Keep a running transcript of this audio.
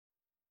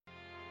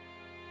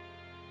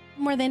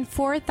More than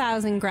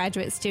 4,000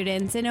 graduate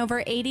students in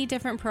over 80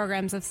 different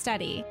programs of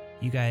study.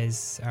 You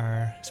guys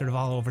are sort of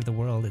all over the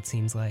world, it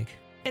seems like.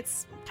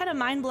 It's kind of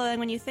mind-blowing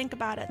when you think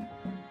about it.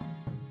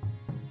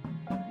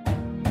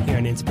 Here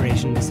on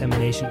Inspiration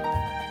Dissemination.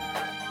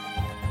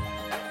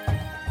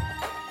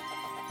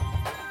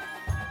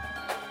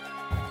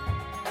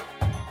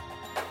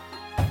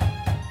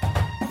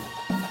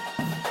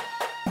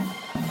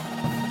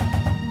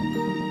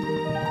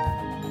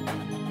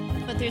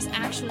 There's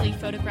actually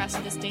photographs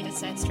of this data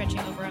set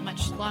stretching over a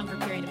much longer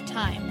period of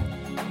time.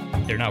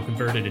 They're now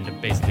converted into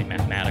basically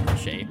mathematical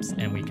shapes,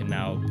 and we can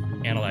now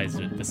analyze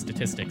the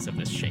statistics of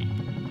this shape.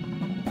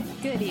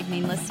 Good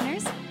evening,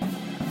 listeners.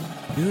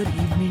 Good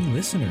evening,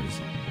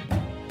 listeners.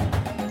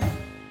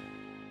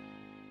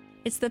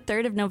 It's the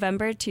 3rd of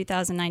November,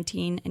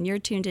 2019, and you're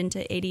tuned into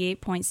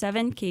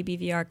 88.7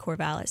 KBVR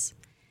Corvallis.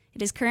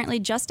 It is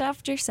currently just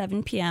after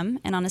 7 p.m.,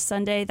 and on a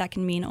Sunday, that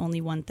can mean only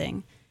one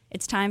thing.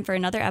 It's time for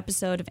another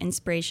episode of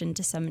Inspiration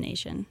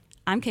Dissemination.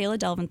 I'm Kayla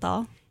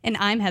Delventhal. And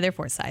I'm Heather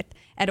Forsyth.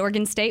 At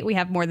Oregon State, we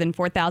have more than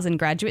 4,000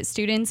 graduate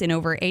students in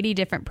over 80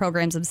 different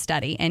programs of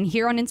study. And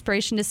here on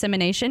Inspiration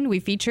Dissemination, we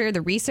feature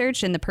the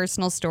research and the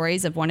personal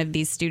stories of one of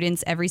these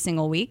students every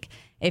single week.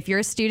 If you're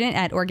a student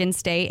at Oregon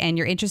State and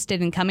you're interested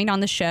in coming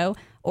on the show,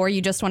 or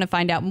you just want to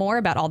find out more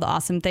about all the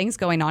awesome things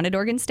going on at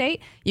Oregon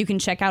State, you can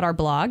check out our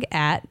blog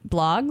at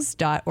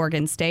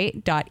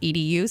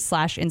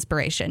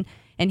blogs.oregonstate.edu/inspiration.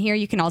 And here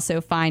you can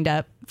also find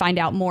out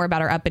more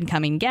about our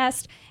up-and-coming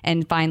guest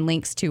and find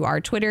links to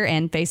our Twitter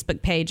and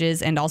Facebook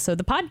pages and also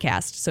the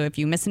podcast. So if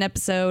you miss an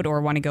episode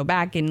or want to go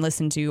back and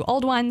listen to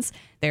old ones,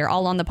 they're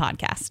all on the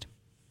podcast.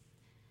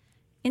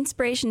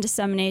 Inspiration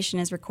Dissemination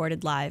is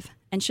recorded live,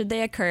 and should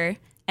they occur,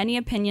 any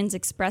opinions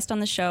expressed on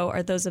the show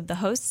are those of the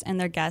hosts and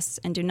their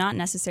guests and do not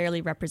necessarily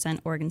represent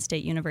Oregon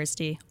State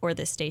University or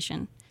this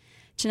station.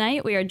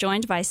 Tonight, we are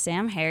joined by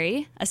Sam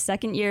Harry, a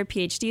second-year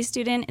PhD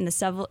student in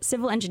the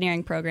civil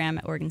engineering program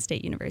at Oregon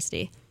State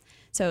University.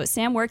 So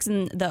Sam works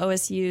in the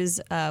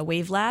OSU's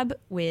Wave Lab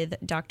with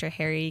Dr.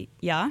 Harry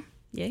Yeh.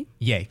 Yay?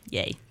 Yay.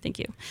 Yay. Thank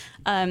you.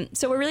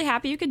 So we're really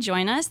happy you could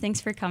join us.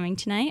 Thanks for coming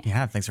tonight.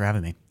 Yeah, thanks for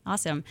having me.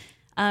 Awesome.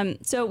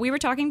 So we were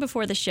talking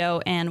before the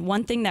show, and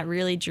one thing that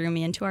really drew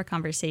me into our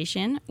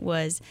conversation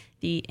was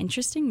the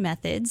interesting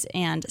methods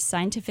and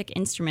scientific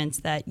instruments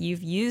that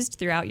you've used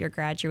throughout your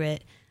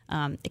graduate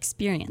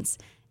experience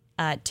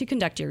to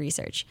conduct your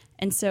research.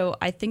 And so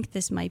I think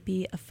this might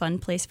be a fun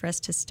place for us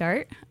to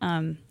start.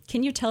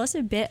 Can you tell us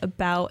a bit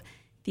about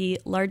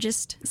the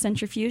largest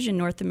centrifuge in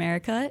North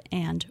America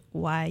and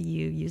why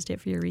you used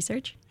it for your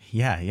research?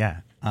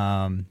 Yeah.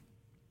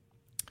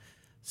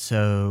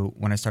 So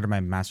when I started my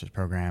master's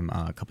program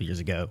a couple years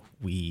ago,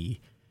 we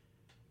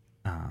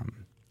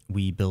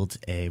built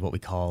what we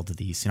called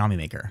the tsunami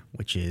maker,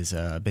 which is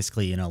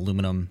basically an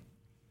aluminum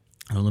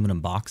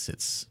box.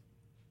 It's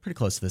pretty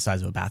close to the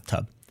size of a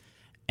bathtub,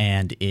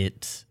 and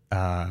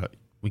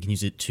we can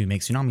use it to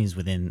make tsunamis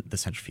within the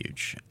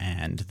centrifuge.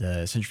 And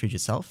the centrifuge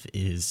itself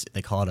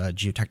they call it a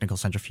geotechnical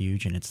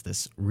centrifuge, and it's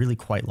this really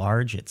quite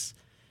large. It's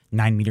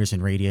 9 meters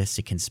in radius.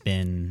 It can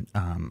spin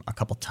a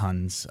couple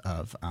tons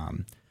of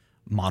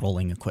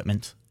modeling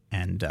equipment,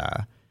 and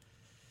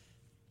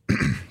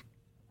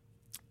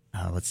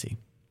let's see.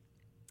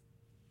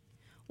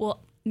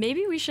 Well,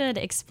 maybe we should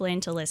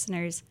explain to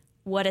listeners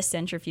what a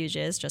centrifuge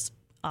is, just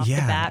off the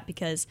bat,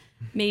 because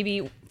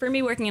maybe for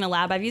me working in a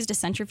lab, I've used a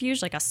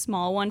centrifuge, like a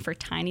small one for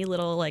tiny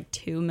little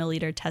 2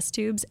 milliliter test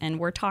tubes. And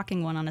we're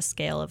talking one on a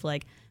scale of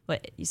what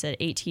you said,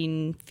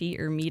 18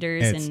 feet or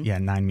meters.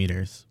 9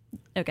 meters.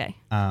 Okay.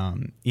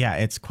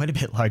 It's quite a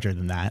bit larger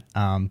than that.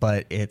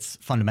 But it's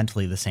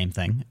fundamentally the same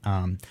thing.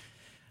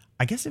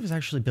 I guess it was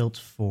actually built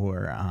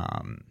for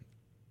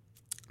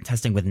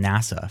testing with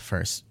NASA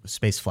for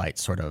space flight,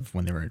 sort of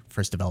when they were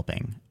first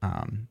developing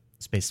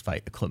space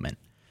flight equipment.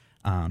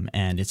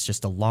 And it's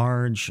just a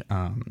large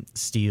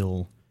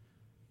steel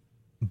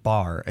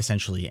bar,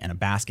 essentially, and a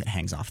basket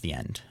hangs off the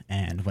end.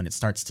 And when it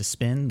starts to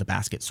spin, the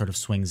basket sort of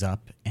swings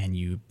up, and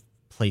you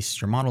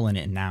place your model in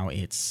it, and now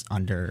it's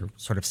under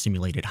sort of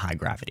simulated high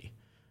gravity.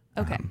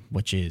 Okay.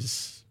 Which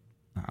is,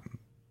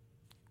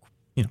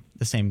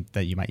 the same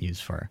that you might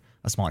use for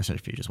a smaller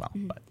centrifuge as well.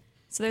 Mm-hmm. But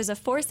so there's a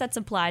force that's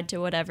applied to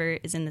whatever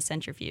is in the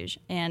centrifuge.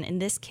 And in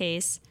this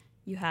case,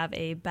 you have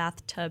a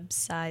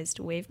bathtub-sized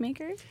wave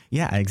maker?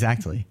 Yeah,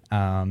 exactly.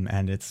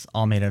 And it's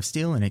all made out of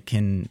steel, and it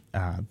can,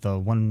 the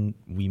one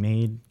we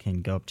made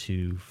can go up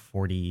to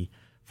 40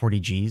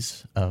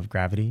 Gs of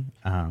gravity.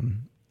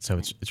 So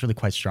it's really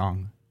quite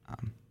strong.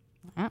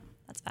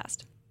 That's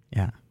fast.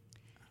 Yeah.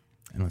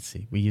 And let's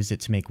see, we used it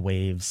to make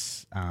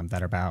waves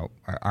that are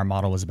our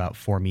model was about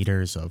 4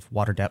 meters of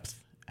water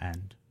depth,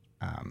 and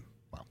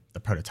the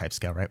prototype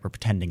scale, right? We're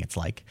pretending it's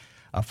like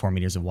 4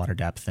 meters of water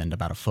depth and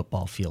about a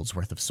football field's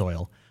worth of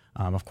soil.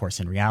 Of course,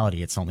 in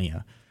reality, it's only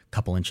a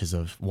couple inches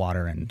of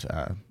water and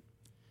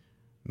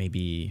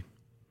maybe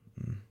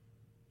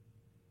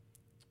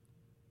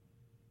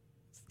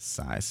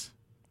size.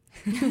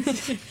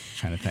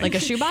 Trying to think. Like a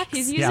shoebox?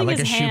 He's yeah, using like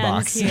his a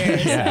hands shoebox. here.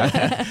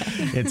 Yeah.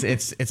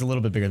 It's a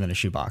little bit bigger than a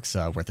shoebox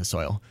worth of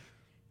soil.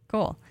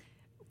 Cool.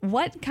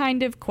 What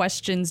kind of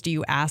questions do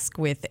you ask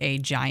with a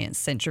giant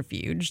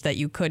centrifuge that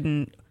you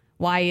couldn't?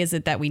 Why is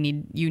it that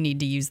you need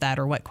to use that,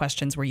 or what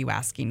questions were you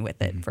asking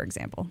with it, for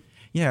example?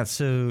 Yeah,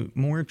 so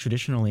more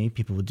traditionally,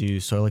 people would do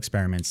soil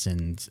experiments,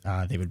 and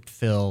they would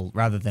fill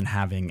rather than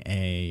having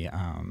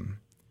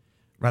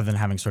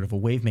sort of a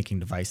wave making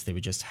device, they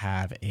would just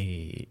have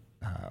a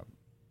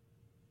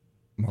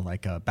more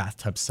like a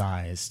bathtub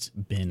sized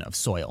bin of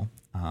soil,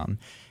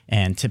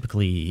 and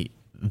typically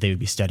they would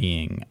be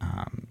studying.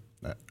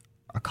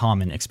 A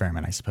common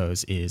experiment, I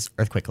suppose, is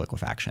earthquake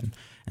liquefaction.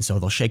 And so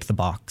they'll shake the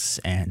box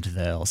and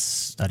they'll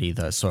study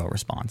the soil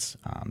response.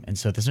 And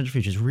so the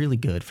centrifuge is really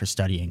good for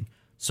studying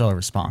soil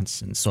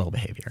response and soil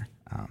behavior.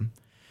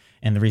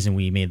 And the reason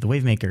we made the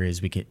wave maker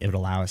is it would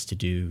allow us to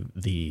do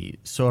the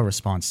soil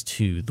response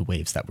to the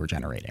waves that we're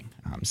generating.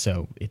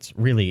 So it's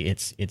really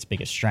its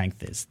biggest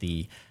strength is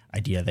the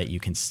idea that you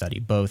can study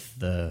both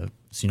the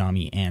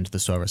tsunami and the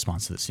soil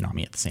response to the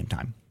tsunami at the same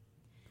time.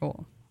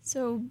 Cool.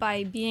 So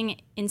by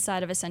being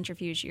inside of a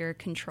centrifuge, you're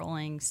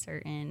controlling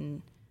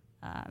certain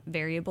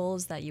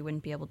variables that you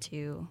wouldn't be able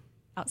to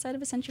outside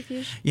of a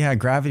centrifuge? Yeah,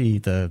 gravity,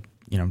 the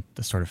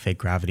sort of fake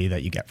gravity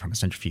that you get from a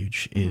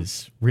centrifuge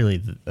is really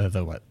the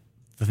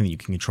thing that you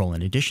can control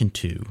in addition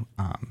to,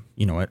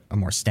 a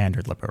more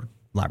standard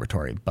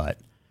laboratory. But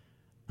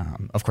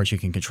of course, you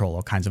can control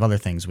all kinds of other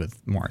things with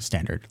more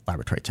standard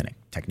laboratory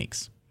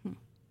techniques.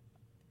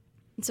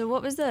 So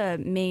what was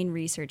the main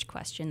research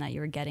question that you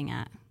were getting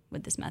at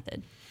with this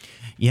method?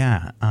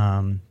 Yeah.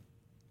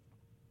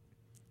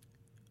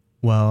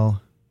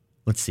 Well,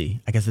 let's see.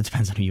 I guess it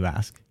depends on who you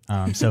ask.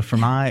 So for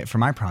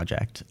my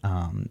project,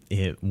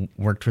 it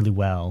worked really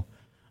well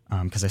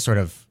because I sort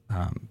of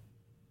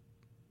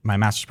my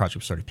master's project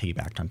was sort of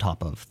piggybacked on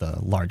top of the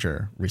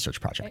larger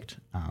research project.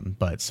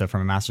 But so for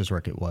my master's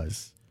work, it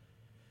was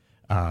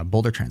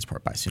boulder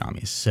transport by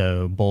tsunamis.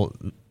 So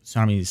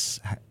tsunamis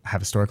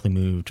have historically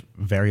moved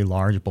very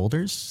large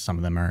boulders. Some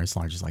of them are as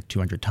large as like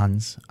 200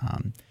 tons.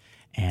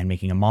 And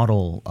making a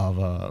model of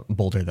a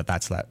boulder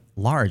that's that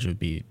large would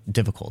be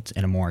difficult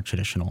in a more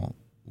traditional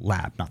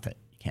lab. Not that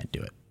you can't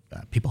do it.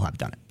 People have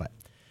done it. But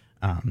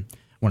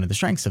one of the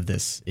strengths of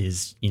this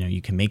is, you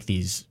can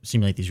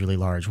simulate these really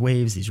large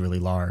waves, these really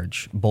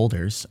large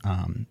boulders,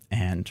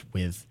 and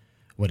with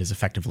what is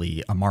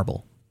effectively a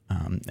marble.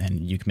 And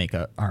you can make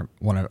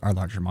one of our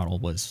larger model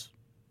was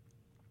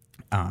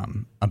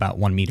about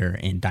 1 meter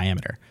in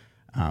diameter.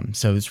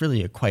 So it's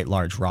really a quite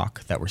large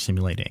rock that we're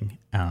simulating.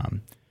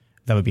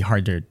 That would be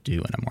hard to do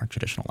in a more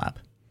traditional lab.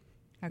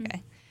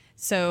 Okay.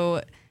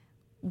 So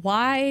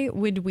why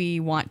would we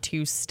want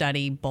to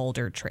study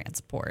boulder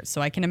transport?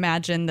 So I can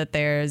imagine that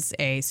there's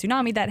a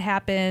tsunami that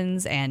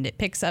happens and it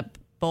picks up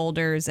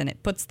boulders and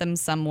it puts them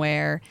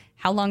somewhere.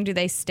 How long do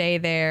they stay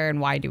there, and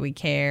why do we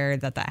care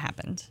that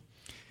happened?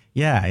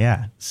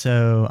 Yeah.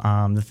 So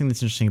the thing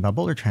that's interesting about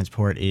boulder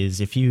transport is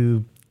if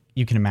you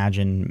can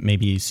imagine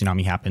maybe a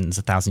tsunami happens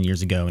 1,000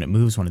 years ago and it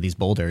moves one of these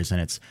boulders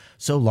and it's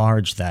so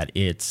large that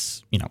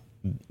it's,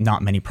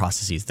 not many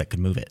processes that could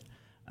move it.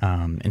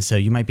 And so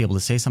you might be able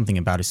to say something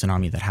about a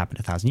tsunami that happened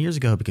 1,000 years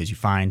ago because you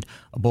find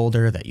a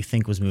boulder that you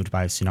think was moved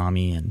by a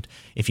tsunami. And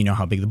if you know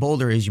how big the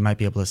boulder is, you might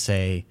be able to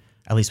say,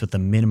 at least what the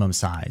minimum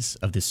size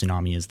of this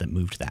tsunami is that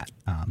moved that.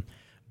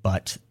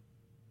 But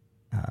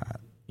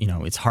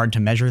it's hard to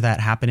measure that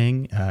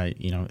happening.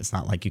 It's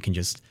not like you can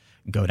just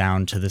go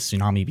down to the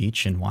tsunami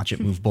beach and watch it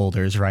move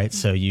boulders, right?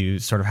 So you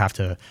sort of have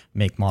to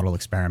make model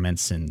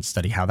experiments and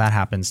study how that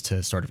happens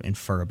to sort of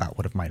infer about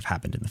what might have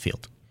happened in the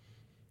field.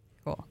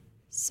 Cool.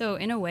 So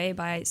in a way,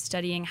 by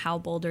studying how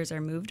boulders are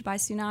moved by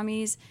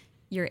tsunamis,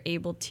 you're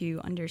able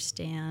to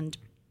understand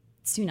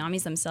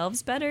tsunamis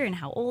themselves better and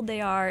how old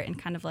they are, and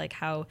kind of like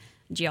how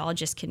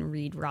geologists can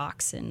read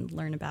rocks and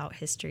learn about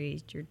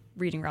history. You're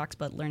reading rocks,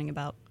 but learning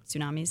about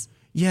tsunamis.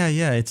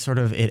 Yeah. It's sort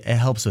of, it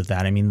helps with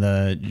that. I mean,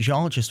 the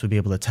geologist would be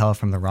able to tell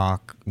from the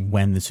rock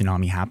when the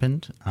tsunami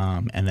happened.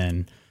 And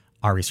then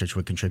our research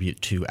would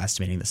contribute to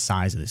estimating the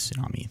size of the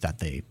tsunami that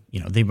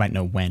they might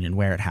know when and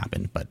where it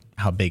happened, but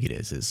how big it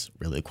is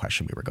really the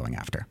question we were going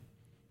after.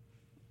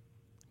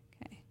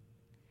 Okay.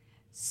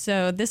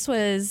 So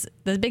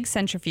the big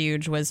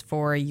centrifuge was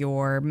for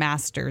your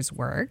master's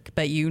work,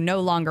 but you no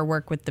longer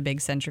work with the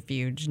big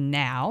centrifuge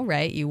now,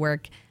 right? You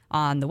work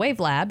on the Wave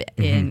Lab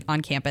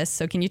on campus.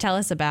 So can you tell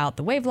us about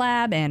the Wave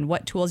Lab and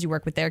what tools you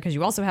work with there? Because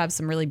you also have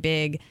some really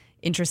big,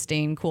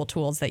 interesting, cool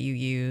tools that you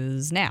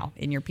use now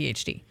in your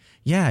PhD.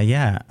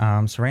 Yeah.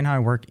 So right now I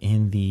work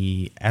in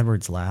the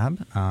Edwards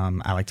Lab.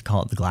 I like to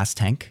call it the glass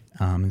tank.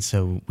 And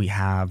so we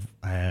have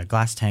a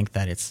glass tank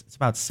that it's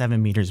about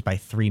 7 meters by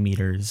 3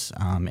 meters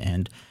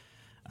and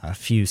a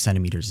few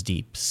centimeters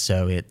deep.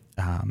 So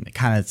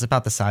it's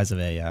about the size of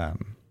a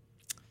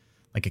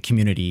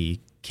community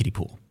kiddie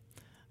pool.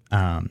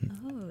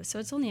 So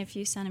it's only a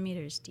few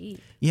centimeters deep.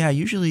 Yeah,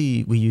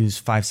 usually we use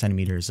 5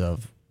 centimeters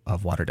of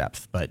water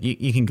depth, but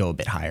you can go a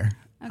bit higher.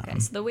 Okay,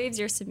 so the waves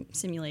you're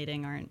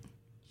simulating aren't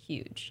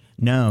huge.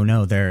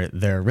 No,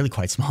 they're really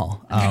quite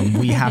small.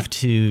 We have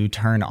to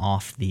turn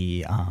off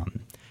the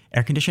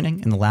air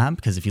conditioning in the lab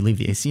because if you leave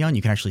the AC on,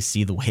 you can actually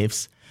see the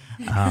waves,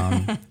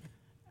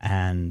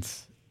 and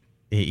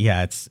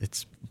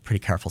it's pretty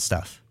careful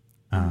stuff.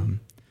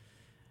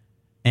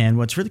 And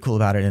what's really cool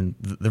about it, and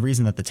the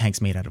reason that the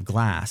tank's made out of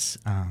glass,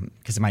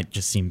 because it might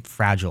just seem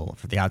fragile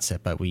for the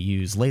outset, but we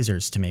use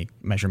lasers to make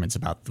measurements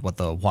about what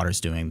the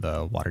water's doing,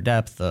 the water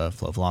depth, the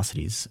flow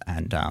velocities,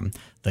 and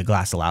the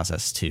glass allows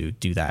us to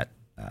do that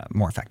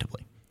more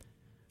effectively.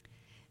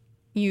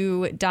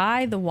 You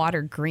dye the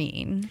water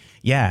green.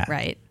 Yeah.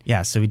 Right.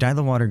 Yeah, so we dye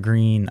the water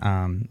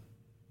green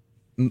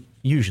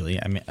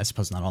usually. I mean, I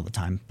suppose not all the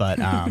time, but...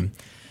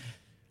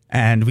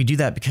 And we do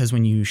that because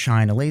when you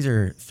shine a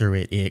laser through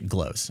it, it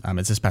glows.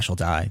 It's a special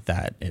dye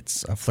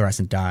it's a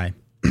fluorescent dye.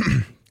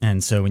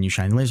 And so when you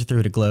shine the laser through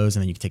it, it glows,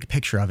 and then you can take a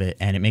picture of it,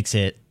 and it makes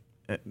it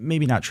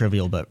maybe not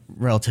trivial, but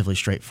relatively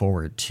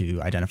straightforward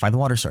to identify the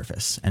water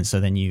surface. And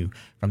so then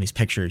from these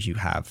pictures, you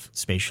have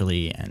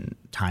spatially and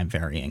time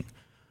varying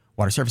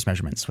water surface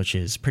measurements, which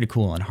is pretty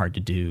cool and hard to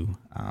do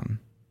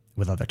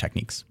with other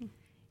techniques.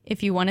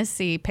 If you want to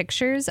see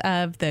pictures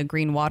of the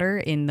green water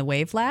in the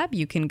Wave Lab,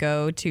 you can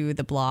go to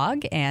the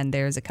blog, and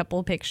there's a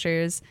couple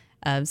pictures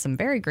of some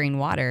very green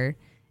water.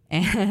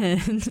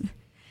 And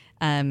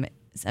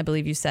I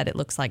believe you said it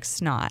looks like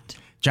snot.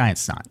 Giant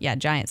snot. Yeah,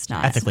 giant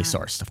snot. Ethically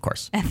sourced, of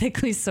course.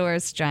 Ethically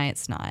sourced giant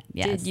snot.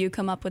 Yes. Did you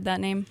come up with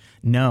that name?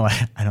 No,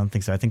 I don't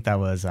think so. I think that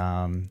was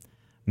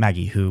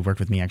Maggie, who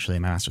worked with me actually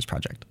in my master's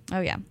project.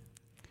 Oh, yeah.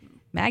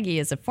 Maggie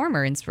is a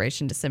former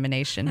Inspiration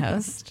Dissemination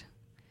host.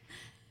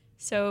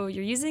 So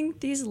you're using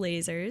these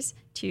lasers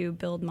to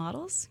build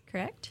models,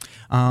 correct?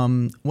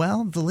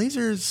 Well, the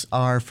lasers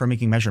are for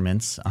making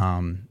measurements,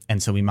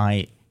 and so we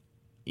might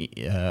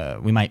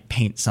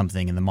paint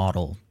something in the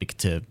model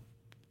to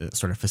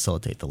sort of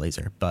facilitate the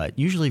laser. But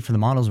usually for the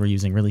models, we're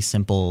using really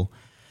simple.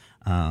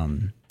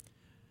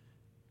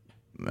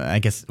 I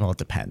guess, well, it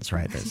depends,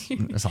 right?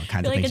 There's all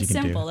kinds of things you can do.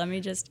 It's simple. Let me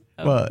just...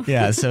 Oh. Well,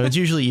 yeah, so it's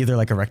usually either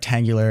like a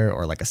rectangular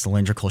or like a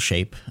cylindrical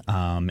shape,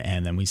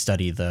 and then we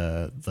study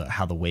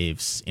how the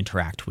waves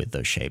interact with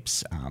those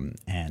shapes.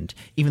 And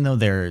even though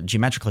they're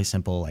geometrically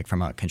simple, like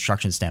from a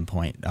construction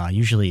standpoint,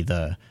 usually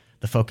the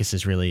focus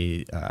is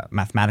really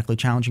mathematically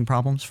challenging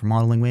problems for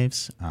modeling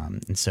waves.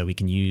 And so we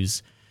can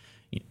use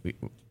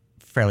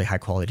fairly high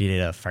quality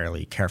data,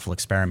 fairly careful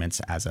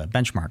experiments as a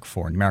benchmark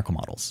for numerical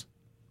models.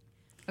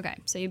 Okay,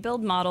 so you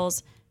build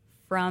models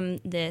from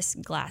this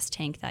glass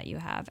tank that you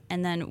have,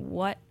 and then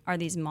what are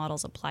these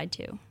models applied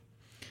to?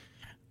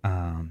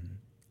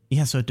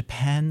 Yeah, so it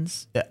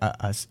depends.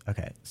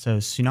 Okay, so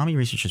tsunami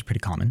research is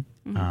pretty common,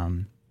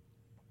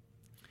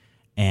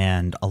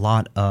 and a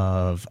lot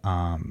of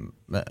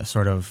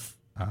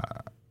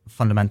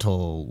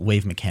fundamental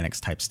wave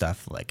mechanics type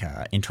stuff, like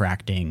how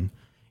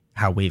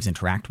waves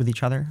interact with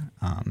each other,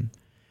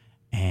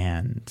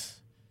 and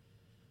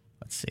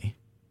let's see.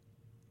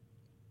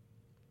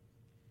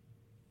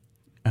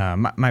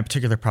 My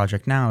particular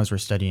project now is we're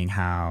studying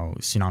how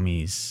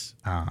tsunamis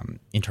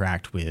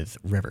interact with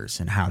rivers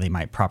and how they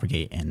might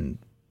propagate and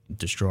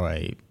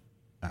destroy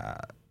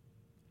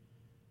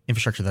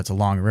infrastructure that's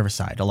along a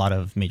riverside. A lot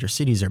of major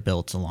cities are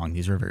built along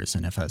these rivers,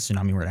 and if a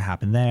tsunami were to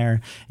happen there,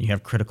 and you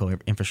have critical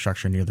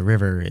infrastructure near the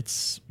river,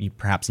 you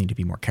perhaps need to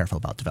be more careful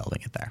about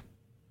developing it there.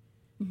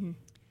 Mm-hmm.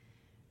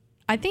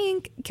 I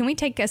think, can we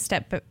take a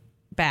step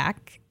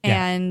back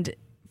and... Yeah.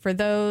 For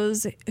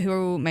those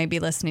who may be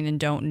listening and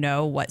don't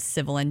know what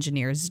civil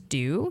engineers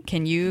do,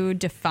 can you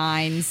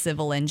define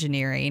civil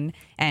engineering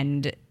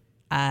and, do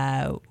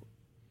that.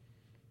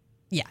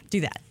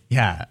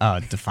 Yeah,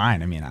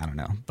 define. I mean, I don't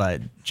know,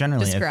 but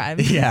generally, Describe.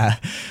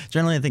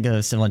 Generally, I think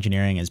of civil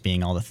engineering as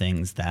being all the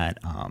things that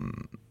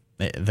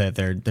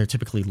they're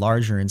typically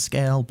larger in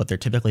scale, but they're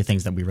typically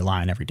things that we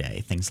rely on every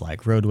day. Things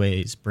like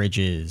roadways,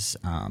 bridges.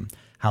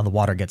 How the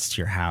water gets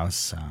to your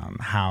house,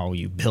 how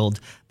you build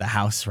the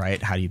house, right?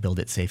 How do you build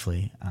it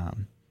safely?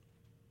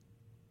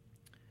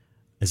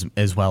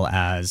 As well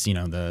as,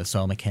 the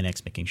soil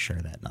mechanics, making sure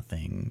that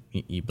nothing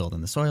you build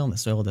in the soil and the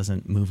soil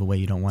doesn't move away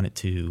you don't want it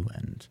to.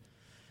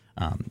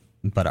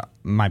 But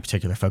my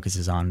particular focus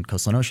is on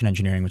coastal and ocean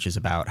engineering, which is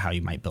about how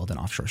you might build an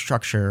offshore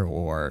structure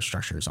or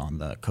structures on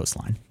the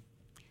coastline.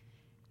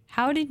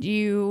 How did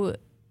you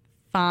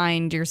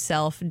find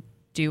yourself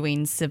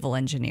doing civil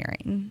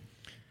engineering?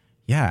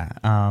 Yeah,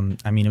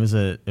 I mean, it was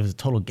a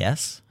total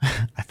guess.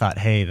 I thought,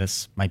 hey,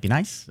 this might be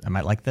nice. I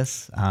might like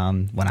this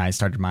when I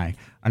started my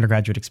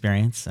undergraduate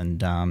experience,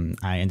 and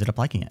I ended up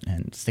liking it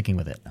and sticking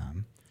with it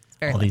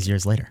all these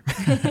years later.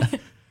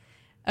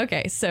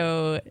 Okay,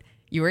 so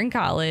you were in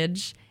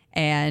college,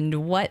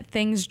 and what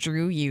things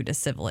drew you to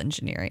civil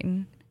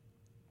engineering?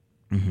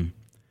 Mm-hmm.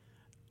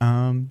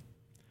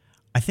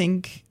 I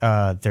think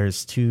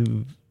there's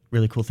two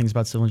really cool things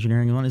about civil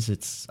engineering. One is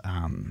it's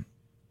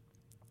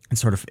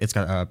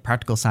got a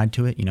practical side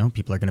to it.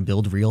 People are going to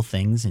build real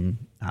things, and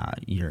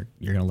you're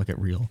going to look at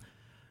real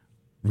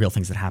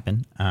things that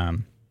happen.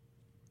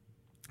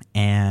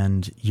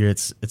 And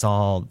there's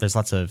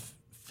lots of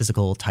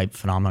physical type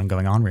phenomenon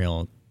going on,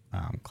 real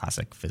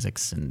classic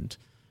physics and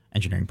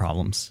engineering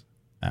problems.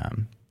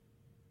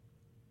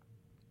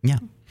 Yeah.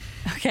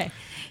 Okay.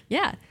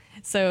 Yeah.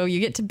 So you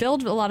get to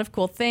build a lot of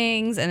cool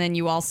things, and then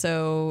you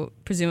also,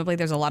 presumably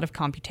there's a lot of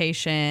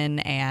computation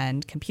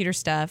and computer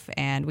stuff,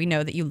 and we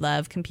know that you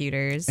love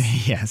computers.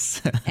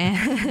 Yes.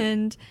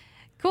 And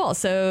cool.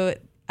 So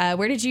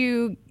where did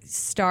you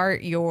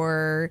start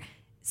your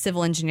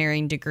civil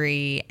engineering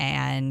degree,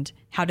 and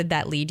how did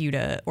that lead you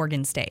to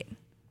Oregon State?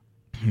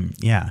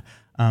 Yeah.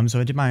 So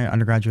I did my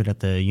undergraduate at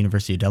the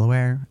University of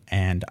Delaware,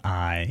 and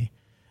I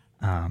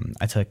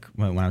took,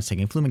 when I was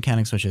taking fluid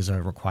mechanics, which is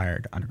a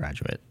required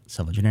undergraduate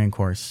civil engineering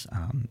course,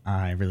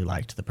 I really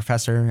liked the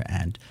professor,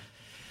 and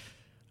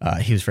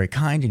he was very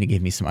kind, and he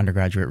gave me some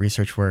undergraduate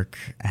research work,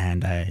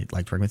 and I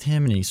liked working with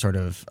him, and he sort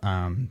of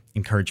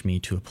encouraged me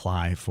to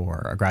apply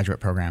for a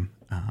graduate program.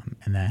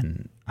 And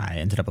then I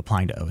ended up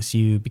applying to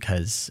OSU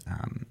because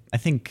I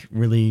think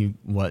really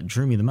what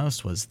drew me the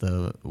most was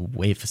the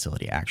WAVE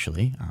facility,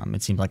 actually.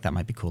 It seemed like that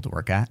might be cool to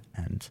work at,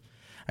 and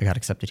I got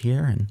accepted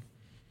here, and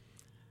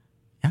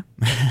yeah.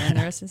 And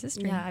the rest is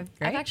history. Yeah,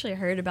 I've actually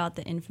heard about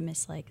the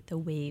infamous, like, the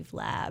WAVE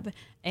lab.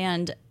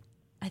 And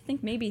I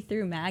think maybe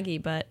through Maggie,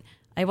 but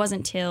it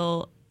wasn't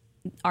till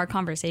our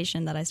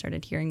conversation that I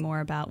started hearing more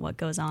about what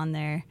goes on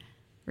there.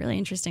 Really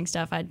interesting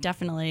stuff. I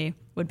definitely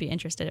would be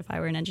interested if I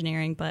were in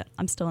engineering, but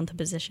I'm still in the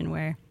position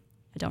where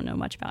I don't know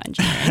much about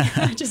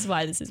engineering, which is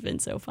why this has been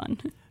so fun.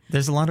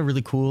 There's a lot of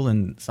really cool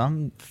and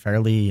some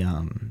fairly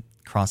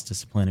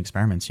cross-discipline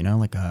experiments, you know,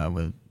 like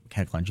with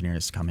mechanical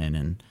engineers come in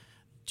and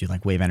do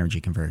like wave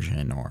energy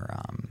conversion, or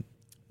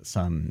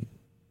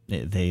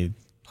they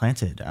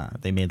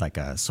made like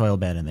a soil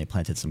bed and they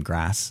planted some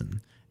grass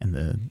in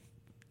the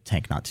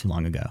tank not too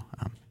long ago.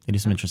 They do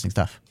some interesting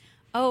stuff.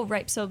 Oh,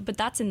 right. So, but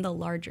that's in the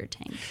larger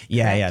tank.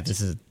 Yeah, correct? yeah. This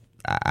is,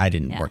 I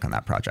didn't work on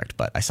that project,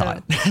 but I saw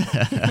it.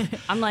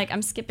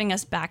 I'm skipping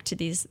us back to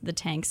the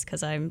tanks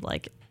because I'm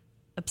like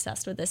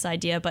obsessed with this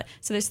idea. But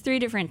so there's 3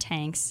 different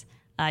tanks.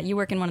 You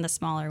work in one of the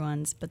smaller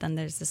ones, but then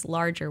there's this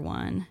larger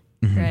one,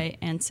 right?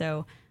 And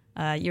so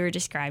you were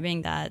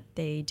describing that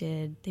they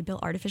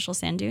built artificial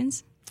sand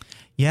dunes.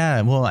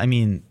 Yeah, well, I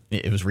mean,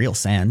 it was real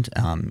sand,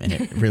 and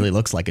it really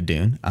looks like a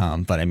dune.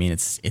 But I mean,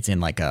 it's in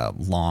like a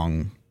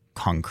long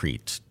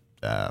concrete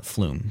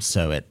flume,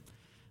 so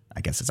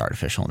I guess it's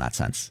artificial in that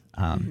sense.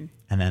 And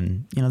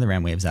then, you know, they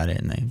ran waves at it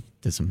and they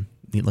did some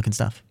neat looking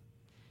stuff.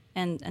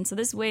 And so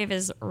this wave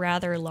is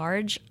rather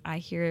large. I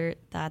hear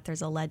that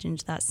there's a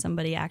legend that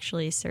somebody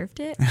actually surfed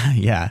it.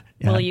 Yeah.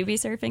 Will you be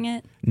surfing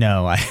it?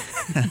 No,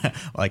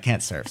 I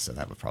can't surf, so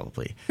that would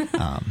probably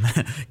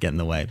get in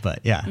the way. But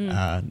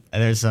yeah,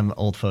 there's some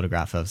old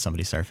photograph of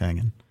somebody surfing.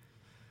 And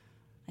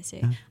I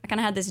see. I kind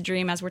of had this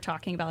dream as we're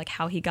talking about like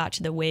how he got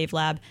to the Wave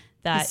Lab,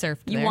 that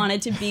you there.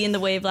 wanted to be in the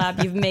Wave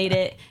Lab. You've made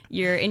it.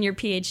 You're in your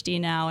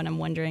PhD now, and I'm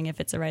wondering if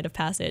it's a rite of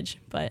passage,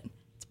 but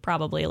it's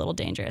probably a little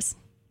dangerous.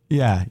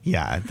 Yeah.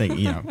 I think,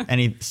 you know,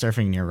 any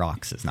surfing near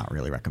rocks is not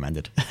really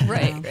recommended.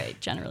 Right,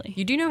 generally.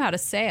 You do know how to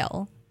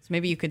sail, so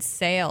maybe you could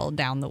sail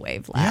down the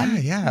Wave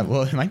Lab. Yeah.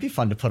 Well, it might be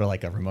fun to put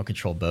a remote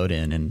control boat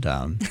in and,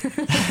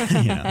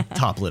 you know,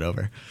 topple it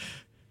over.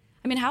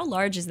 I mean, how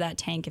large is that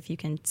tank if you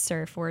can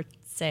surf or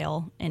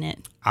sail in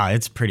it?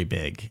 It's pretty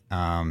big.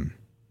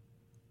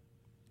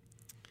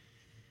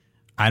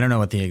 I don't know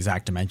what the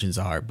exact dimensions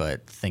are,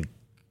 but think,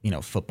 you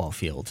know, football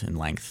field in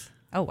length.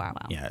 Oh, wow.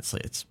 Yeah, it's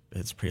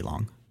pretty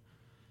long.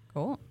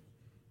 Cool.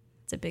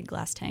 It's a big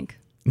glass tank.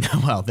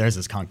 Well, theirs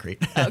is concrete.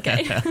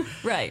 Okay.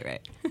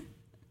 Right.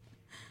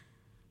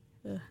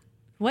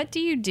 What do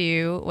you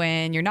do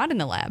when you're not in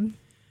the lab?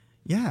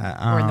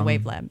 Yeah. Or in the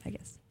Wave Lab, I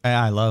guess.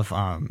 I love,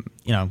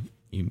 you know,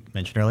 you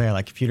mentioned earlier, I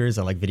like computers.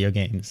 I like video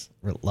games.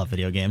 Love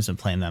video games and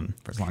playing them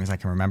for as long as I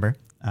can remember.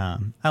 I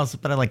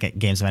like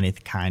games of any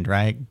kind,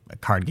 right?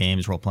 Card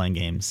games, role-playing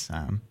games.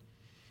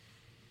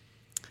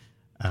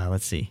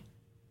 Let's see.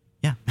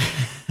 Yeah.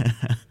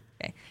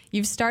 Okay.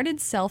 You've started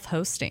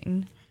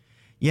self-hosting.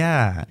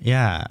 Yeah.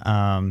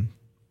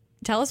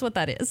 Tell us what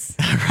that is.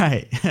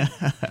 Right.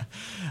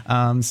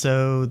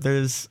 So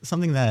there's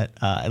something that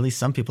at least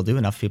some people do,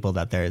 enough people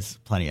that there's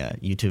plenty of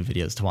YouTube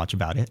videos to watch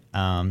about it,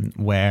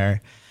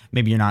 where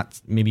maybe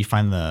you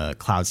find the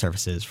cloud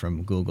services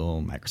from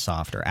Google,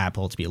 Microsoft, or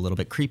Apple to be a little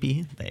bit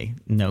creepy. They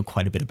know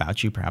quite a bit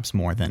about you, perhaps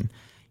more than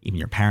even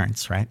your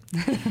parents, right?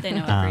 They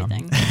know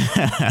everything.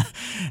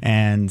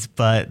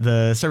 But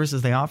the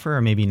services they offer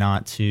are maybe they're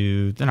not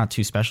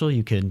too special.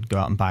 You could go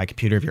out and buy a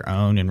computer of your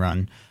own and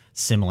run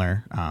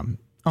similar,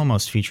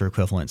 almost feature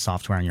equivalent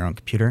software on your own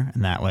computer.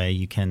 And that way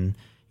you can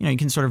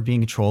sort of be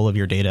in control of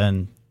your data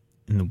and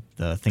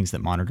the things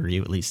that monitor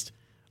you, at least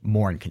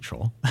more in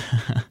control.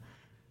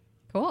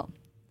 Cool.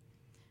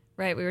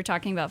 Right. We were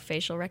talking about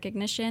facial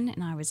recognition,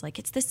 and I was like,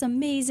 it's this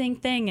amazing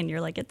thing. And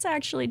you're like, it's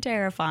actually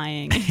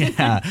terrifying.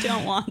 Yeah. I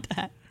don't want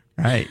that.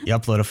 Right. You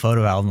upload a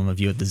photo album of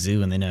you at the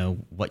zoo, and they know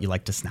what you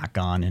like to snack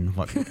on and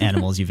what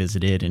animals you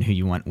visited and who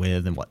you went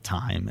with and what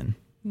time. And,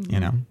 you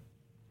know.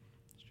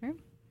 True.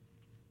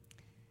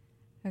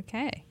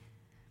 Okay.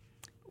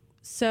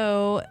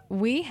 So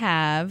we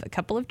have a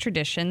couple of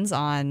traditions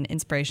on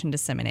inspiration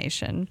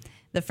dissemination.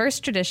 The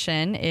first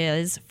tradition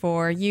is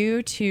for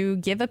you to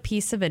give a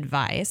piece of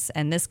advice,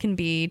 and this can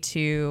be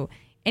to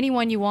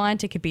anyone you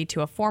want. It could be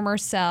to a former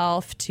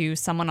self, to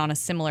someone on a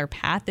similar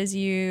path as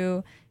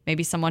you,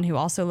 maybe someone who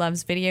also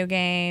loves video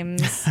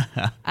games.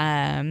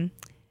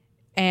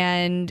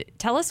 And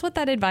tell us what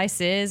that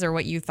advice is or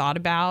what you thought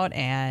about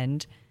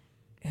and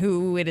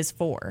who it is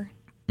for.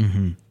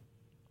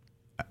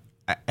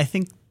 I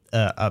think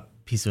a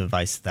piece of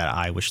advice that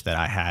I wish that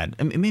I had,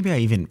 and maybe I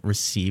even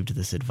received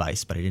this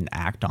advice, but I didn't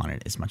act on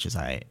it as much as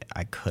I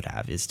could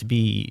have, is to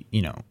be,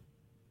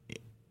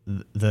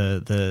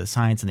 the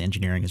science and the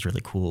engineering is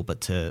really cool,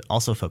 but to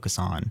also focus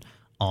on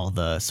all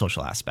the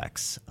social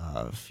aspects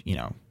of,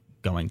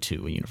 going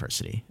to a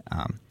university.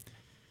 That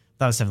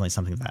was definitely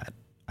something that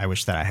I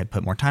wish that I had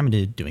put more time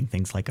into, doing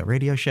things like a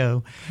radio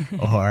show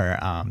or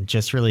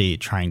just really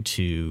trying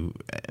to,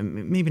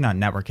 maybe not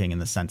networking in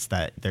the sense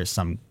that there's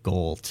some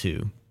goal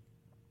to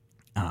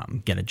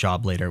get a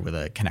job later with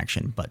a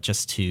connection, but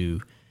just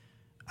to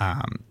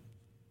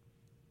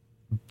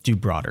do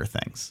broader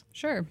things.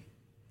 Sure.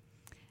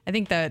 I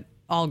think that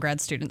all grad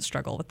students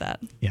struggle with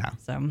that. Yeah.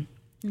 So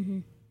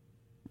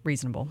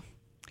reasonable.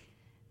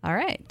 All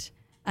right.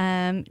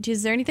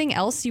 Is there anything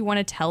else you want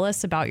to tell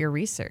us about your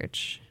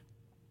research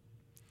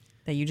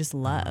that you just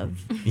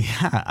love?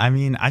 Yeah, I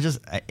mean, I just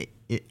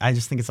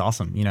think it's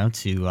awesome,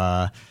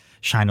 to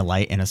shine a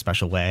light in a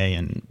special way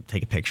and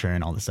take a picture,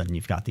 and all of a sudden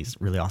you've got these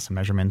really awesome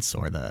measurements.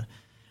 Or the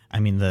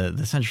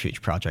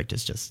centrifuge project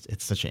is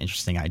it's such an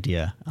interesting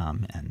idea,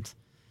 and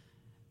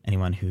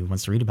anyone who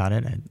wants to read about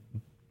it, I'd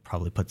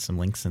probably put some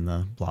links in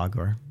the blog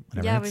or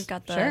whatever. Yeah, we've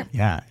got the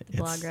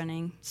blog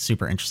running.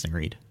 Super interesting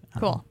read.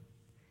 Cool.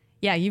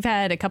 Yeah, you've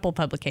had a couple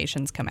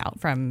publications come out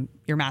from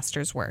your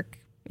master's work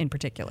in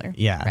particular.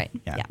 Yeah. Right.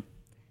 Yeah.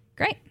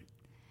 Great.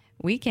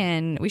 We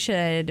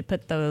should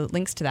put the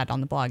links to that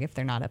on the blog if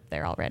they're not up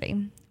there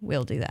already.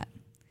 We'll do that.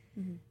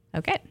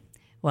 Okay.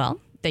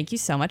 Well, thank you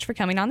so much for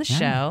coming on the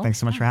show. Thanks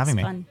so much for having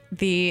me. Fun.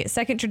 The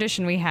second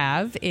tradition we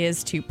have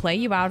is to play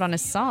you out on a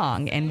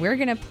song, and we're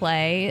going to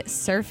play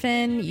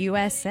Surfin'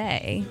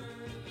 USA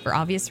for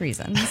obvious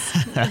reasons.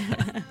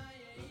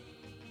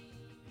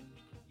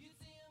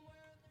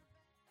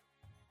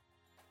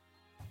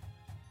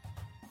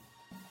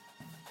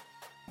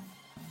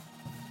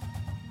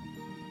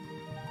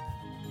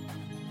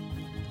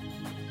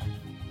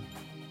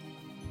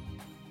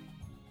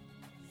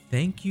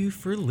 Thank you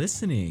for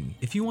listening.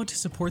 If you want to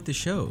support the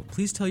show,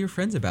 please tell your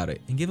friends about it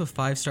and give a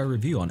 5-star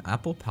review on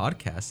Apple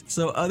Podcasts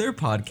so other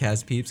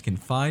podcast peeps can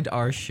find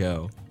our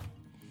show.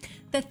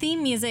 The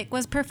theme music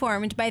was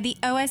performed by the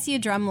OSU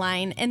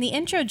Drumline, and the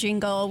intro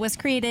jingle was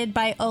created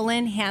by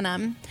Olin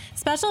Hannum.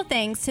 Special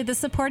thanks to the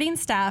supporting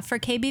staff for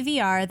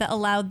KBVR that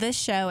allowed this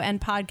show and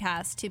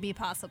podcast to be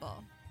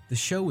possible. The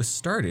show was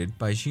started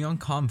by Jian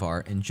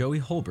Convar and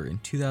Joey Holber in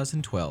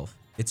 2012.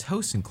 Its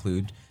hosts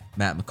include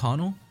Matt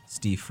McConnell,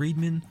 Steve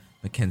Friedman,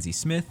 Mackenzie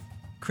Smith,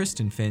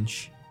 Kristen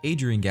Finch,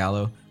 Adrian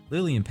Gallo,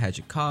 Lillian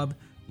Paget-Cobb,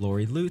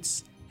 Lori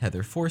Lutz,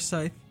 Heather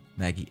Forsyth,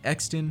 Maggie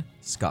Exton,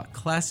 Scott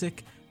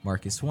Classic,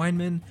 Marcus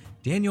Weinman,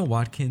 Daniel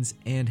Watkins,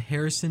 and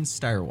Harrison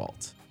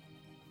Steyerwalt.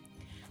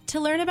 To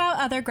learn about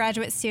other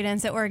graduate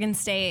students at Oregon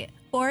State,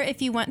 or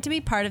if you want to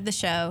be part of the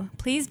show,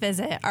 please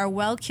visit our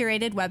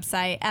well-curated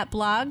website at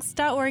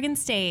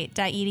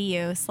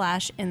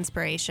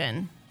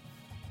blogs.oregonstate.edu/inspiration.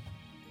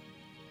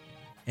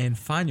 And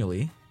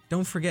finally,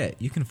 don't forget,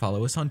 you can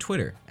follow us on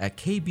Twitter at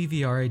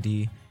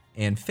KBVRID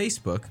and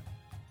Facebook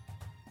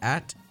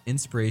at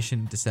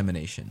Inspiration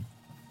Dissemination.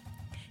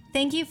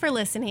 Thank you for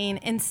listening,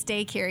 and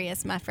stay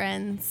curious, my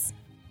friends.